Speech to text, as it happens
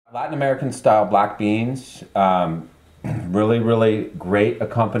Latin American style black beans, really, really great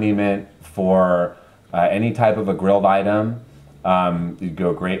accompaniment for any type of a grilled item. You'd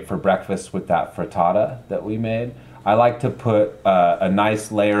go great for breakfast with that frittata that we made. I like to put a nice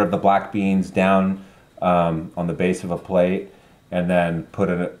layer of the black beans down on the base of a plate and then put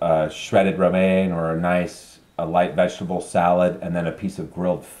a shredded romaine or a light vegetable salad and then a piece of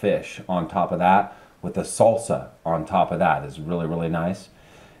grilled fish on top of that with a salsa on top of that is really, really nice.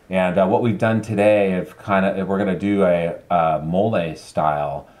 And what we've done today is we're going to do a mole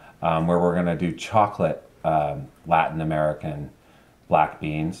style where we're going to do chocolate Latin American black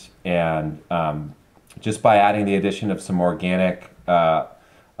beans. And just by adding the addition of some organic, a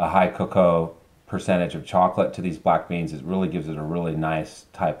high cocoa percentage of chocolate to these black beans, it really gives it a really nice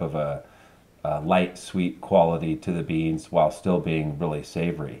type of a light, sweet quality to the beans while still being really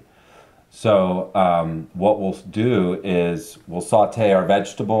savory. So what we'll do is we'll saute our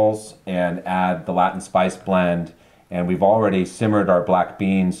vegetables and add the Latin spice blend, and we've already simmered our black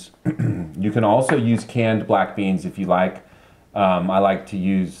beans. You can also use canned black beans if you like. I like to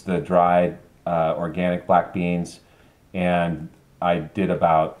use the dried organic black beans, and I did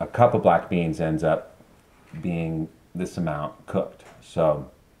about a cup of black beans ends up being this amount cooked.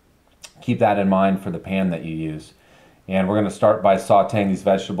 So keep that in mind for the pan that you use. And we're going to start by sauteing these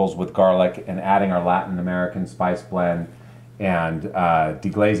vegetables with garlic and adding our Latin American spice blend and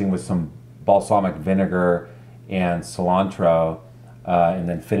deglazing with some balsamic vinegar and cilantro, and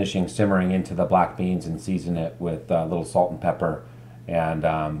then finishing simmering into the black beans and season it with a little salt and pepper.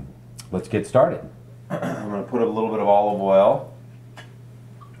 And let's get started. I'm going to put a little bit of olive oil.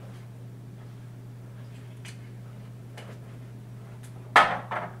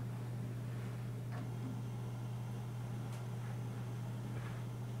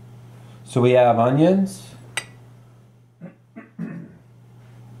 So we have onions,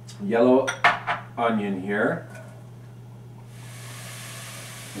 yellow onion here.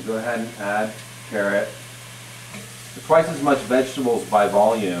 We'll go ahead and add carrot. Twice as much vegetables by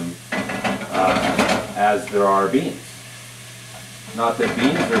volume as there are beans. Not that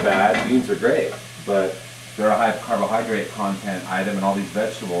beans are bad, beans are great, but they're a high carbohydrate content item, and all these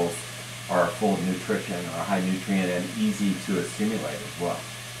vegetables are full of nutrition, are high nutrient, and easy to assimilate as well.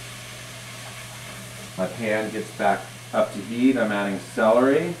 My pan gets back up to heat. I'm adding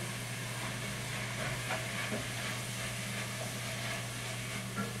celery.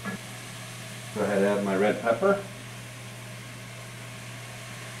 Go ahead and add my red pepper.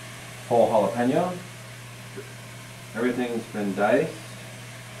 Whole jalapeno. Everything's been diced,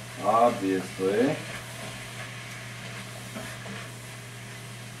 obviously.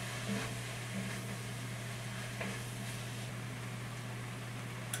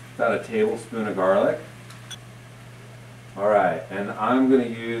 About a tablespoon of garlic. Alright, and I'm going to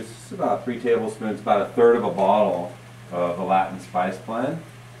use about 3 tablespoons, about a third of a bottle of the Latin spice blend.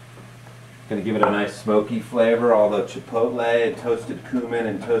 Going to give it a nice smoky flavor, all the chipotle and toasted cumin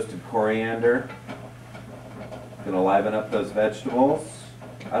and toasted coriander. Going to liven up those vegetables.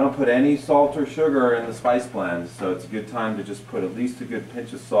 I don't put any salt or sugar in the spice blend, so it's a good time to just put at least a good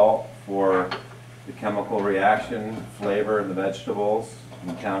pinch of salt for the chemical reaction, flavor in the vegetables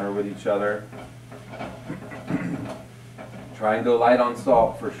encounter with each other. Try and go light on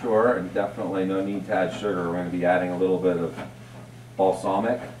salt for sure, and definitely no need to add sugar. We're going to be adding a little bit of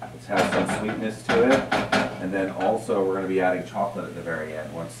balsamic, which has some sweetness to it, and then also we're going to be adding chocolate at the very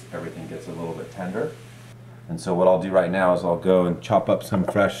end once everything gets a little bit tender. And so what I'll do right now is I'll go and chop up some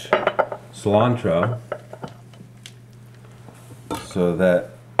fresh cilantro so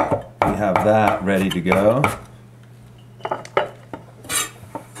that we have that ready to go.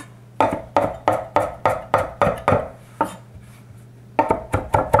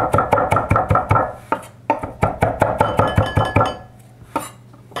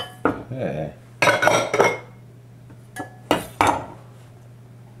 Okay.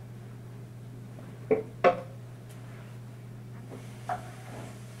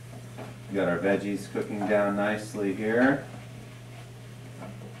 We got our veggies cooking down nicely here.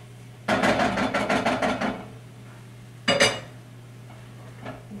 I'm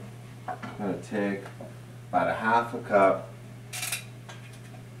going to take about a half a cup.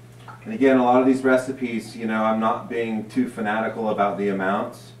 And again, a lot of these recipes, you know, I'm not being too fanatical about the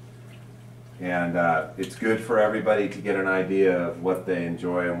amounts. And it's good for everybody to get an idea of what they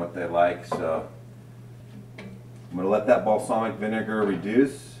enjoy and what they like. So I'm going to let that balsamic vinegar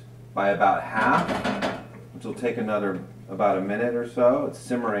reduce by about half, which will take about a minute or so. It's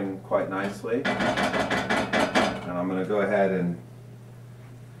simmering quite nicely. And I'm going to go ahead and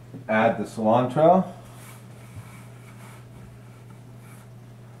add the cilantro.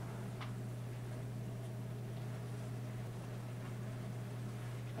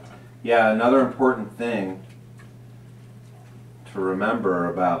 Yeah, another important thing to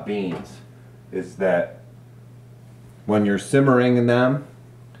remember about beans is that when you're simmering in them,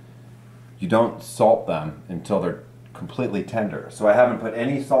 you don't salt them until they're completely tender. So I haven't put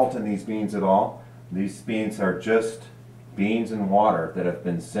any salt in these beans at all. These beans are just beans and water that have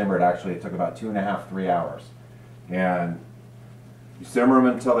been simmered. Actually, it took about 2.5, 3 hours. And you simmer them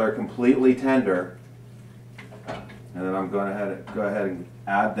until they're completely tender. And then I'm going to go ahead and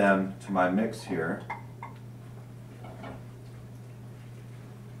add them to my mix here.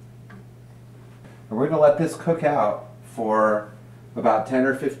 And we're going to let this cook out for about 10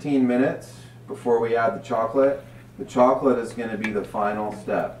 or 15 minutes before we add the chocolate. The chocolate is going to be the final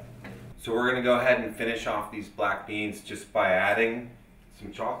step. So we're going to go ahead and finish off these black beans just by adding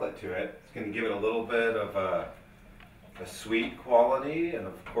some chocolate to it. It's going to give it a little bit of a sweet quality, and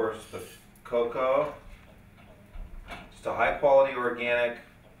of course the cocoa. Just a high quality organic,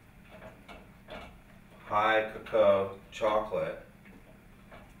 high cocoa chocolate.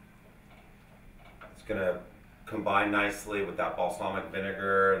 It's going to combine nicely with that balsamic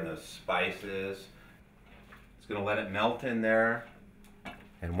vinegar and the spices. It's going to let it melt in there.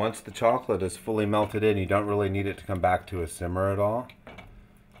 And once the chocolate is fully melted in, you don't really need it to come back to a simmer at all.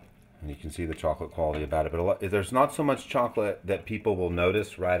 And you can see the chocolate quality about it. But there's not so much chocolate that people will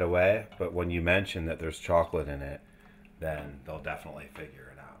notice right away. But when you mention that there's chocolate in it, then they'll definitely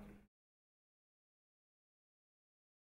figure it out.